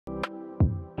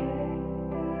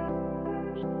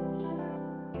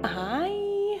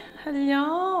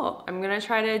Hello. I'm gonna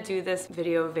try to do this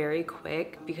video very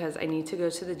quick because I need to go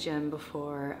to the gym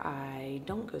before I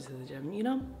don't go to the gym, you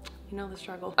know? You know the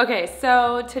struggle. Okay,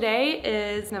 so today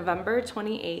is November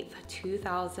 28th,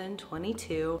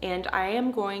 2022, and I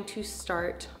am going to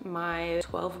start my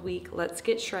 12-week Let's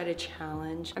Get Shredded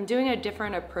challenge. I'm doing a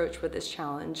different approach with this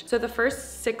challenge. So the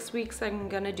first 6 weeks, I'm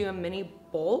gonna do a mini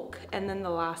bulk, and then the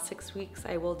last 6 weeks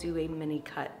I will do a mini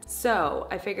cut. So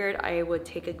I figured I would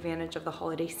take advantage of the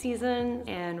holiday season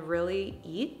and really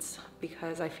eat,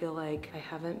 because I feel like I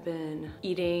haven't been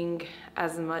eating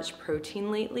as much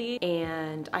protein lately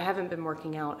and I haven't been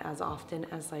working out as often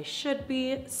as I should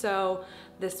be. So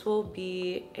this will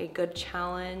be a good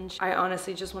challenge. I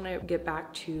honestly just want to get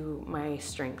back to my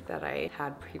strength that I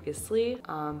had previously.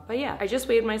 But yeah, I just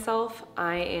weighed myself.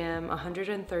 I am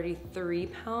 133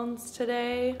 pounds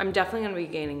today. I'm definitely gonna be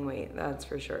gaining weight, that's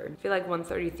for sure. I feel like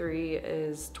 133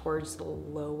 is towards the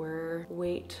lower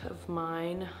weight of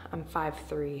mine. I'm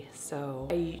 5'3", so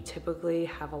I typically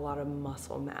have a lot of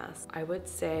muscle mass. I would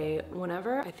say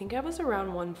whenever, I think I was around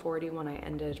 140 when I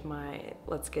ended my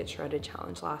Let's Get Shredded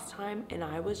challenge last time, and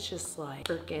I was just like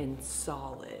freaking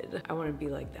solid. I want to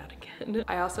be like that again.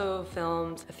 I also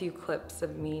filmed a few clips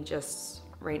of me just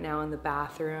right now in the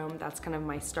bathroom. That's kind of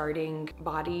my starting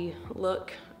body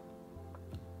look.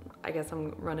 I guess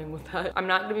I'm running with that. I'm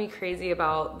not gonna be crazy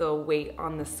about the weight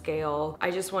on the scale. I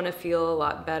just wanna feel a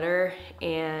lot better,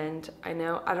 and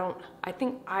I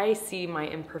think I see my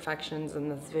imperfections in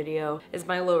this video is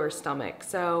my lower stomach.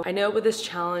 So I know with this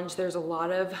challenge, there's a lot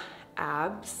of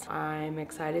abs. I'm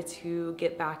excited to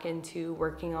get back into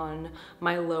working on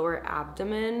my lower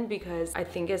abdomen because I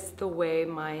think it's the way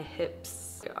my hips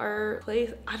are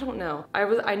placed. I don't know.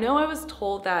 I know I was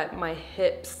told that my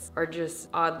hips are just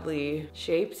oddly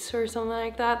shaped or something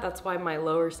like that. That's why my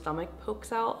lower stomach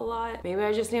pokes out a lot. Maybe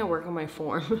I just need to work on my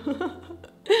form.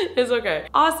 It's okay.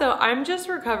 Also, I'm just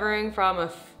recovering from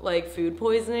food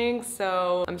poisoning,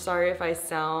 so I'm sorry if I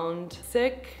sound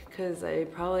sick, because I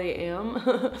probably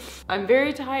am. I'm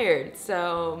very tired,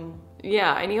 so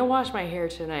yeah, I need to wash my hair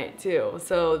tonight too,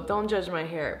 so don't judge my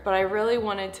hair. But I really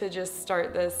wanted to just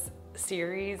start this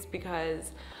series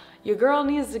because your girl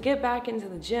needs to get back into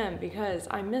the gym because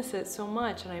I miss it so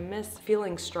much and I miss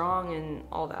feeling strong and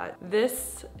all that.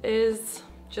 This is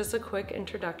just a quick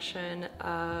introduction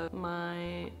of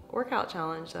my workout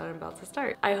challenge that I'm about to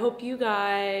start. I hope you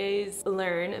guys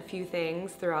learn a few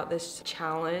things throughout this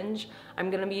challenge. I'm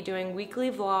gonna be doing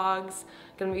weekly vlogs,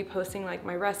 gonna be posting like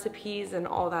my recipes and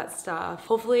all that stuff.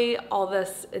 Hopefully all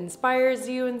this inspires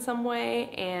you in some way,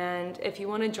 and if you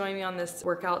wanna join me on this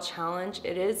workout challenge,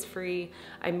 it is free.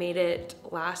 I made it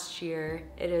last year.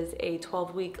 It is a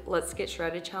 12-week Let's Get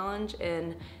Shredded challenge,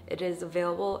 and it is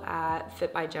available at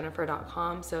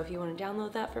fitbyjennifer.com. So if you wanna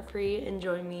download that for free and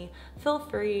join me, feel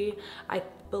free. I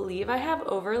believe I have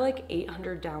over like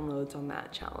 800 downloads on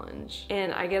that challenge,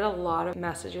 and I get a lot of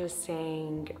messages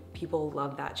saying people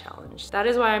love that challenge. That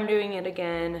is why I'm doing it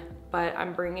again, but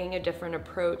I'm bringing a different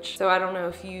approach. So I don't know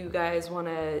if you guys want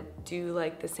to do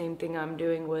like the same thing I'm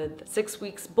doing with 6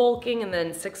 weeks bulking and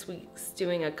then 6 weeks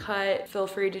doing a cut. Feel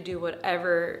free to do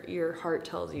whatever your heart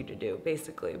tells you to do,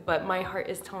 basically. But my heart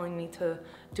is telling me to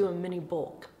do a mini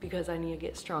bulk because I need to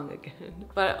get strong again.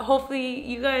 But hopefully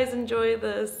you guys enjoy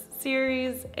this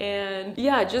series, and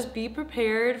yeah, just be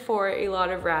prepared for a lot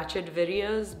of ratchet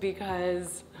videos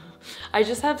because I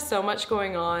just have so much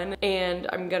going on, and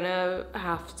I'm gonna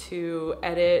have to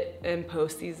edit and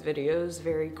post these videos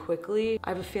very quickly. I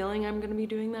have a feeling I'm gonna be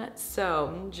doing that,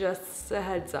 so just a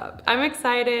heads up. I'm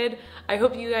excited. I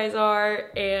hope you guys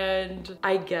are, and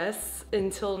I guess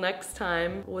until next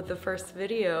time with the first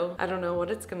video, I don't know what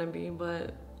it's gonna be,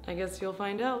 but I guess you'll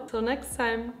find out. Till next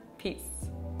time, peace.